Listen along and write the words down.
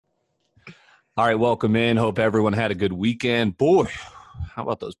All right, welcome in. Hope everyone had a good weekend. Boy, how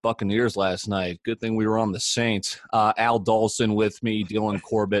about those Buccaneers last night? Good thing we were on the Saints. Al Dawson with me, Dylan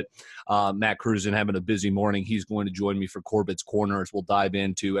Corbett, Matt Cruzen having a busy morning. He's going to join me for Corbett's Corners. We'll dive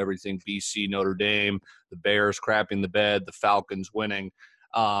into everything BC, Notre Dame, the Bears crapping the bed, the Falcons winning.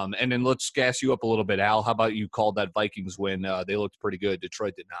 And then let's gas you up a little bit, Al. How about you called that Vikings win? They looked pretty good.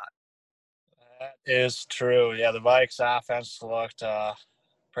 Detroit did not. That is true. Yeah, the Vikes offense looked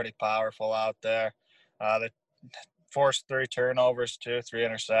pretty powerful out there. They forced 3 turnovers too, 3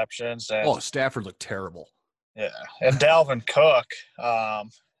 interceptions. And, Stafford looked terrible. Yeah, and Dalvin Cook,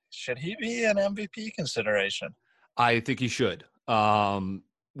 should he be an MVP consideration? I think he should.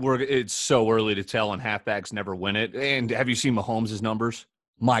 It's so early to tell, and halfbacks never win it. And have you seen Mahomes' numbers?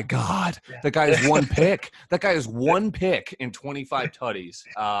 My God, that guy has one pick. That guy has one pick in 25 tutties.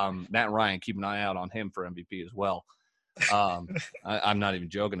 Matt and Ryan, keep an eye out on him for MVP as well. I'm not even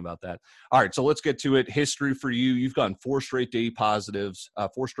joking about that. All right, so let's get to it. History for you. You've gone 4 straight days positive.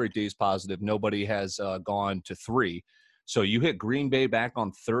 Nobody has gone to 3. So you hit Green Bay back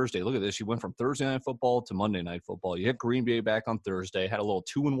on Thursday. Look at this. You went from Thursday Night Football to Monday Night Football. You hit Green Bay back on Thursday, had a little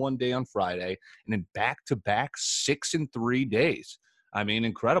 2-1 day on Friday, and then back-to-back 6-3 days. I mean,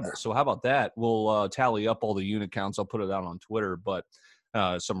 incredible. So how about that? We'll tally up all the unit counts. I'll put it out on Twitter, but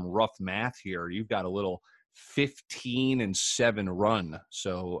some rough math here. You've got a little 15-7 run.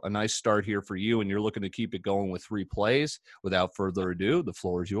 So a nice start here for you, and you're looking to keep it going with 3 plays. Without further ado, the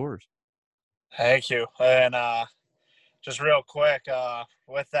floor is yours. Thank you. And just real quick,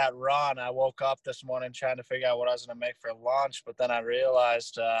 with that run, I woke up this morning trying to figure out what I was going to make for lunch, but then I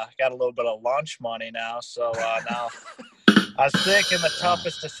realized I got a little bit of lunch money now. So now I was thinking the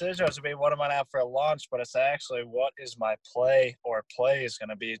toughest decision was to be what am I going to have for lunch, but it's actually what is my play or plays going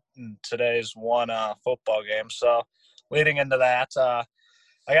to be in today's one football game. So leading into that, I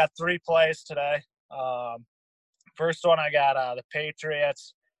got 3 plays today. First one, I got the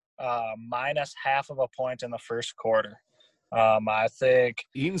Patriots minus half of a point in the first quarter. I think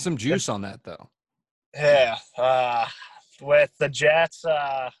eating some juice on that though. Yeah, with the Jets,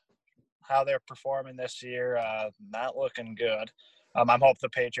 how they're performing this year, not looking good. I'm hoping the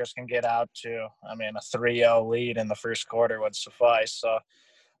Patriots can get out to, a 3-0 lead in the first quarter would suffice. So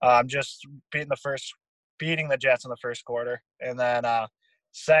I'm just beating the Jets in the first quarter, and then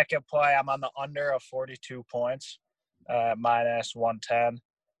second play, I'm on the under of 42 points, minus 110.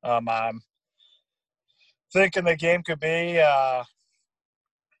 I'm thinking the game could be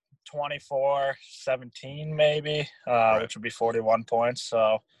 24-17 maybe, which would be 41 points.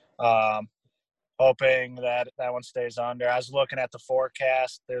 So hoping that one stays under. I was looking at the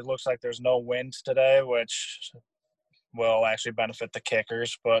forecast. There looks like there's no winds today, which will actually benefit the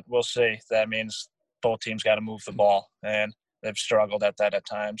kickers, but we'll see. That means both teams got to move the ball, and they've struggled at that at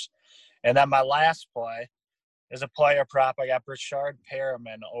times. And then my last play is a player prop. I got Breshad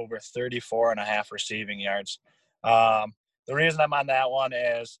Perriman over 34.5 receiving yards. The reason I'm on that one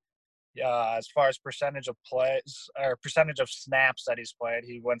is as far as percentage of plays or percentage of snaps that he's played,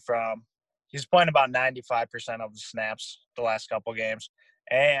 he's playing about 95% of the snaps the last couple games.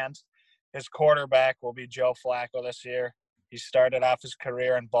 And his quarterback will be Joe Flacco this year. He started off his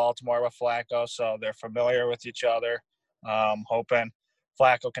career in Baltimore with Flacco, so they're familiar with each other. Hoping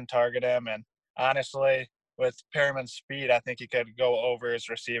Flacco can target him. And honestly, with Perriman's speed, I think he could go over his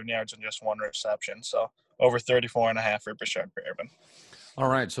receiving yards in just 1 reception. So over 34.5 for Breshad Perriman. All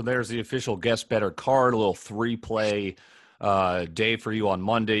right, so there's the official Guess Better card, a little 3-play day for you on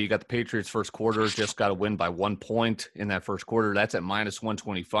Monday. You got the Patriots first quarter, just got to win by 1 point in that first quarter. That's at minus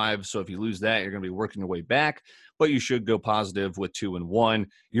 125. So if you lose that, you're going to be working your way back, but you should go positive with 2-1.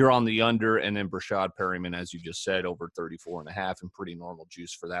 You're on the under, and then Breshad Perriman, as you just said, over 34.5, and pretty normal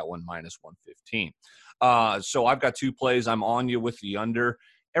juice for that one, minus 115. So I've got 2 plays. I'm on you with the under.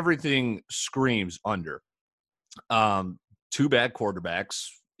 Everything screams under. 2 bad quarterbacks.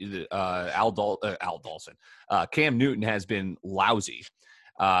 Al Dawson. Cam Newton has been lousy.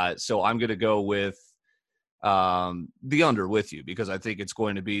 So I'm going to go with the under with you, because I think it's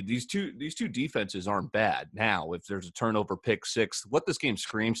going to be these two defenses aren't bad. Now, if there's a turnover, pick 6, what this game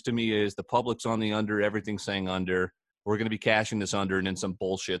screams to me is the public's on the under, everything's saying under. We're going to be cashing this under, and then some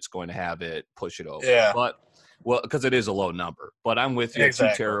bullshit's going to have it push it over. Yeah. Because it is a low number. But I'm with you.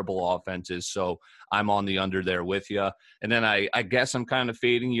 Exactly. 2 terrible offenses, so I'm on the under there with you. And then I guess I'm kind of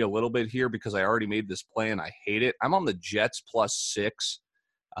fading you a little bit here because I already made this play and I hate it. I'm on the Jets plus 6.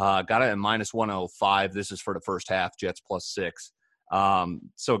 Got it at minus 105. This is for the first half, Jets plus 6.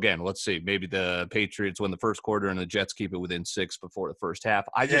 So again, let's see. Maybe the Patriots win the first quarter and the Jets keep it within 6 before the first half.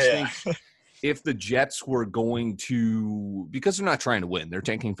 I just think if the Jets were going to, because they're not trying to win, they're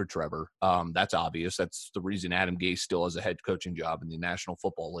tanking for Trevor. That's obvious. That's the reason Adam Gase still has a head coaching job in the National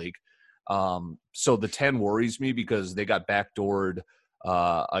Football League. So the 10 worries me because they got backdoored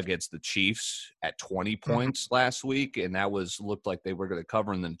against the Chiefs at 20 points last week, and that looked like they were going to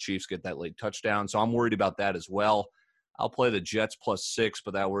cover, and then the Chiefs get that late touchdown. So I'm worried about that as well. I'll play the Jets +6,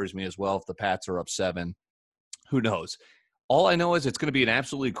 but that worries me as well if the Pats are up 7. Who knows? All I know is it's going to be an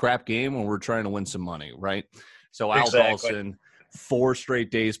absolutely crap game when we're trying to win some money, right? So Al Dawson, 4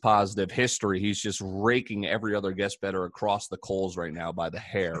 straight days positive history. He's just raking every other guest better across the coals right now by the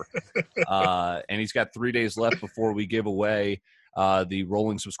hair. And he's got 3 days left before we give away the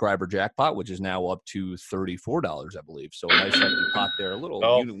rolling subscriber jackpot, which is now up to $34, I believe. So a nice hefty pot there, a little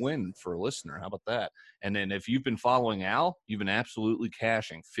unit win for a listener. How about that? And then if you've been following Al, you've been absolutely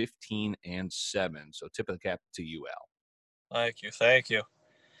cashing 15 and 7. So tip of the cap to you, Al. Thank you.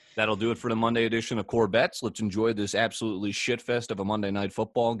 That'll do it for the Monday edition of Core Bets. Let's enjoy this absolutely shitfest of a Monday Night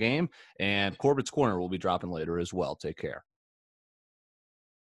Football game. And Corbett's Corner will be dropping later as well. Take care.